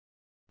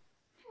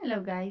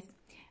Hello guys,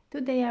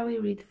 today I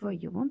will read for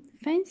you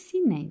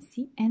Fancy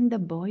Nancy and the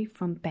Boy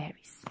from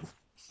Paris.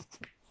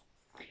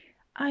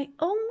 I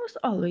almost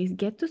always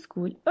get to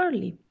school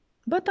early,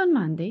 but on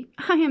Monday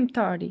I am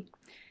tardy.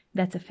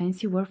 That's a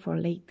fancy word for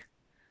late.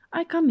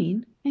 I come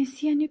in and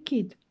see a new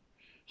kid.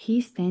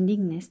 He's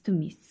standing next to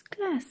Miss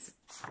Glass.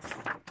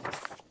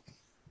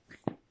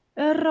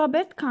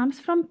 Robert comes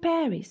from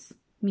Paris,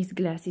 Miss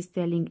Glass is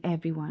telling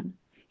everyone.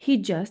 He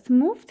just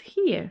moved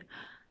here.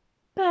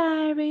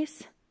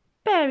 Paris.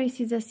 Paris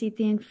is a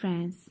city in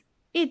France.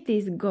 It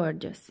is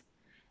gorgeous.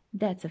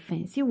 That's a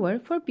fancy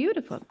word for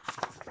beautiful.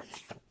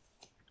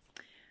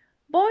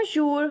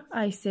 Bonjour,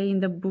 I say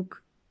in the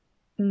book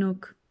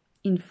nook.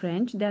 In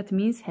French, that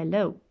means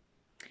hello.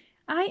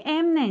 I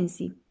am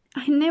Nancy.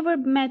 I never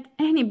met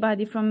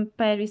anybody from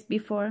Paris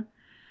before.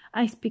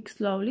 I speak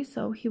slowly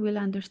so he will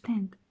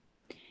understand.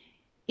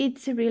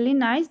 It's really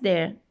nice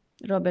there,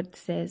 Robert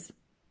says.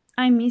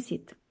 I miss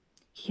it.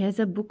 He has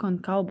a book on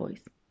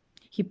cowboys.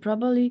 He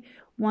probably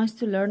wants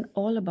to learn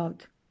all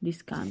about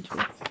this country.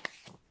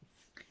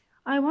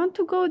 I want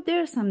to go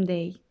there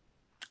someday.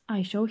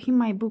 I show him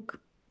my book.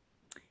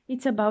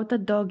 It's about a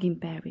dog in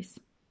Paris.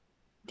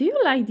 Do you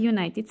like the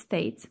United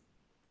States?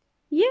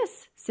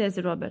 Yes, says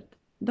Robert.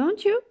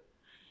 Don't you?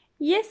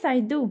 Yes,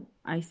 I do,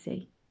 I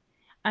say.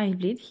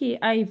 I've lived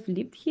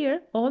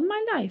here all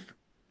my life.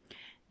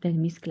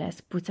 Then Miss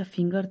Glass puts a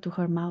finger to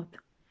her mouth.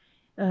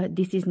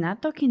 This is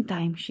not talking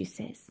time, she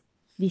says.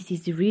 This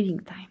is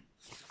reading time.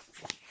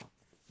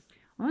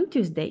 On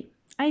Tuesday,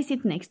 I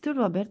sit next to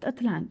Robert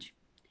at lunch.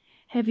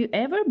 Have you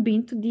ever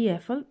been to the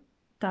Eiffel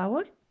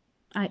Tower?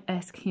 I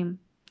ask him.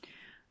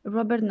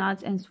 Robert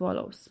nods and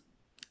swallows.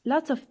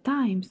 Lots of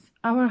times.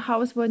 Our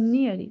house was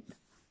near it.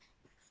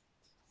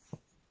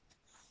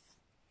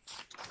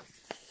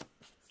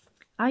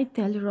 I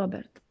tell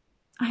Robert,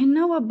 I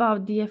know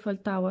about the Eiffel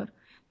Tower.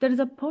 There's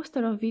a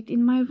poster of it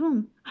in my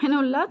room. I know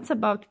lots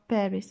about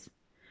Paris.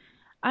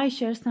 I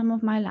share some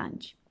of my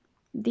lunch.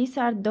 These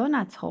are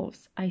donuts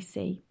holes, I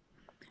say.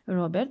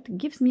 Robert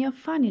gives me a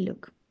funny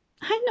look.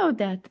 I know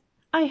that.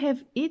 I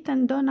have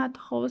eaten donut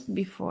holes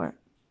before.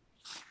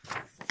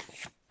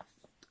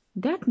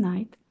 That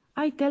night,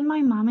 I tell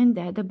my mom and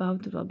dad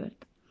about Robert.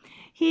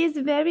 He is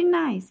very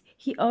nice.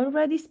 He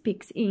already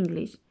speaks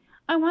English.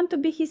 I want to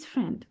be his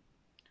friend.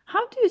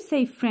 How do you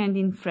say friend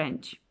in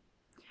French?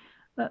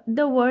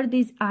 The word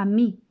is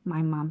ami,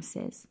 my mom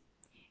says.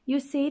 You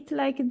say it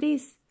like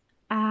this,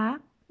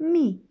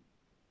 ami.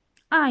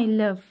 I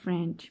love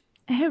French.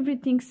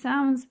 Everything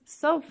sounds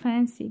so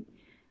fancy.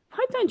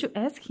 Why don't you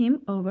ask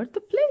him over to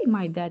play,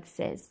 my dad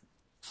says.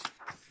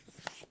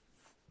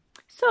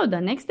 So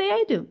the next day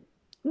I do.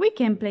 We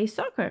can play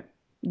soccer.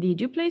 Did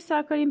you play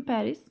soccer in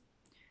Paris?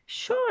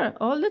 Sure,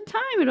 all the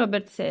time,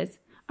 Robert says.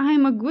 I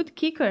am a good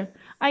kicker.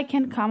 I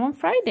can come on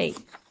Friday.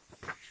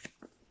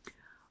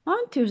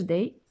 On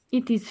Tuesday,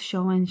 it is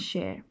show and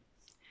share.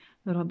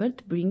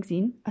 Robert brings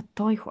in a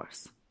toy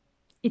horse.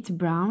 It's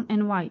brown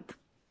and white.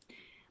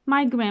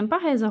 My grandpa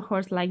has a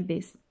horse like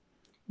this.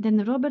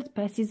 Then Robert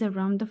passes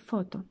around the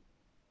photo.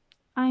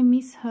 I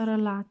miss her a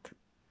lot.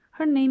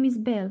 Her name is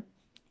Belle.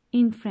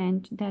 In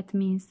French, that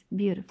means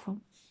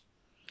beautiful.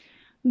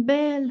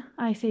 Belle,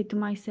 I say to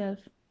myself.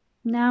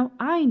 Now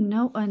I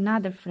know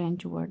another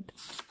French word.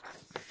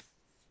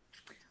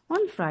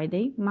 On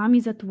Friday, Mom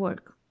is at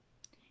work.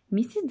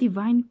 Mrs.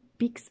 Devine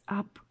picks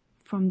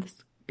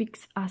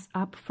us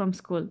up from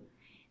school.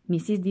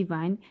 Mrs.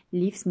 Devine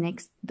lives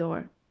next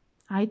door.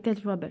 I tell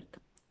Robert.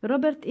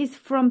 Robert is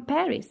from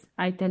Paris,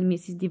 I tell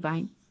Mrs.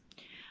 Devine.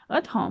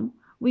 At home,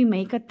 we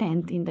make a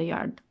tent in the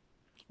yard.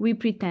 We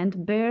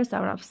pretend bears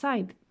are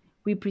outside.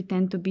 We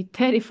pretend to be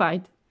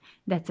terrified.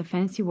 That's a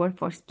fancy word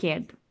for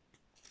scared.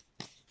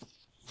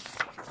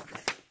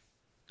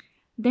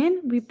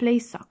 Then we play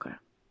soccer.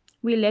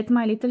 We let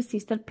my little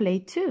sister play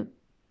too.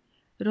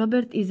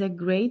 Robert is a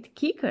great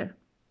kicker.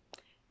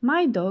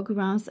 My dog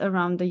runs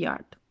around the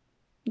yard.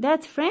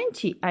 That's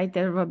Frenchy, I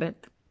tell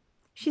Robert.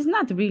 She's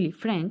not really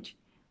French,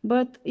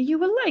 but you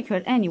will like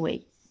her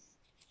anyway.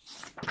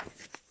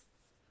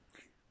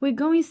 We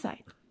go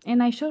inside,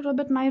 and I show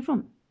Robert my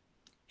room.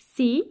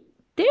 See,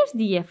 there's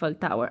the Eiffel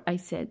Tower, I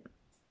said.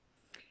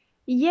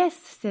 Yes,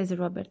 says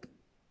Robert,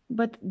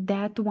 but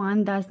that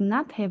one does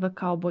not have a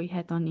cowboy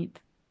hat on it.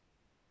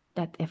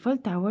 That Eiffel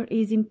Tower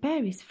is in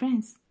Paris,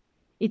 France.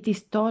 It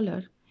is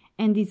taller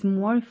and is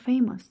more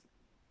famous.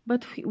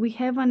 But we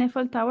have an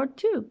Eiffel Tower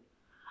too.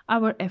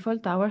 Our Eiffel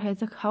Tower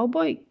has a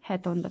cowboy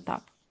hat on the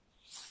top.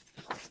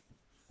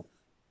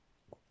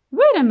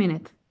 Wait a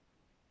minute.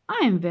 I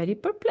am very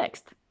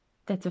perplexed.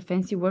 That's a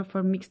fancy word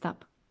for mixed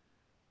up.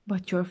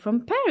 But you're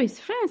from Paris,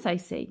 France, I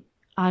say.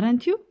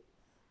 Aren't you?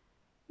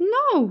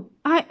 No,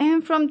 I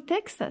am from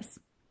Texas.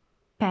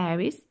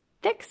 Paris,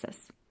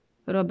 Texas,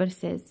 Robert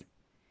says.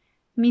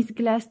 Miss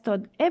Glass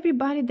told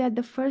everybody that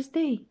the first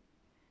day.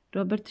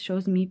 Robert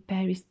shows me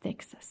Paris,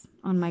 Texas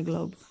on my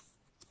globe.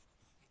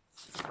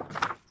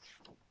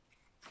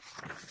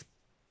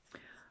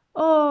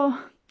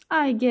 Oh,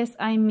 I guess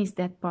I missed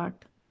that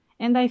part.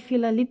 And I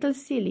feel a little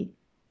silly,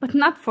 but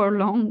not for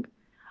long.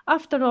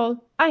 After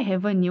all, I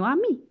have a new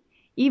ami,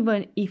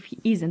 even if he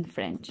isn't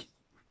French.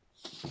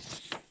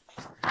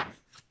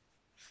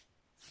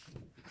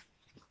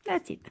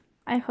 That's it.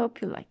 I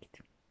hope you like it.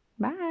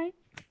 Bye.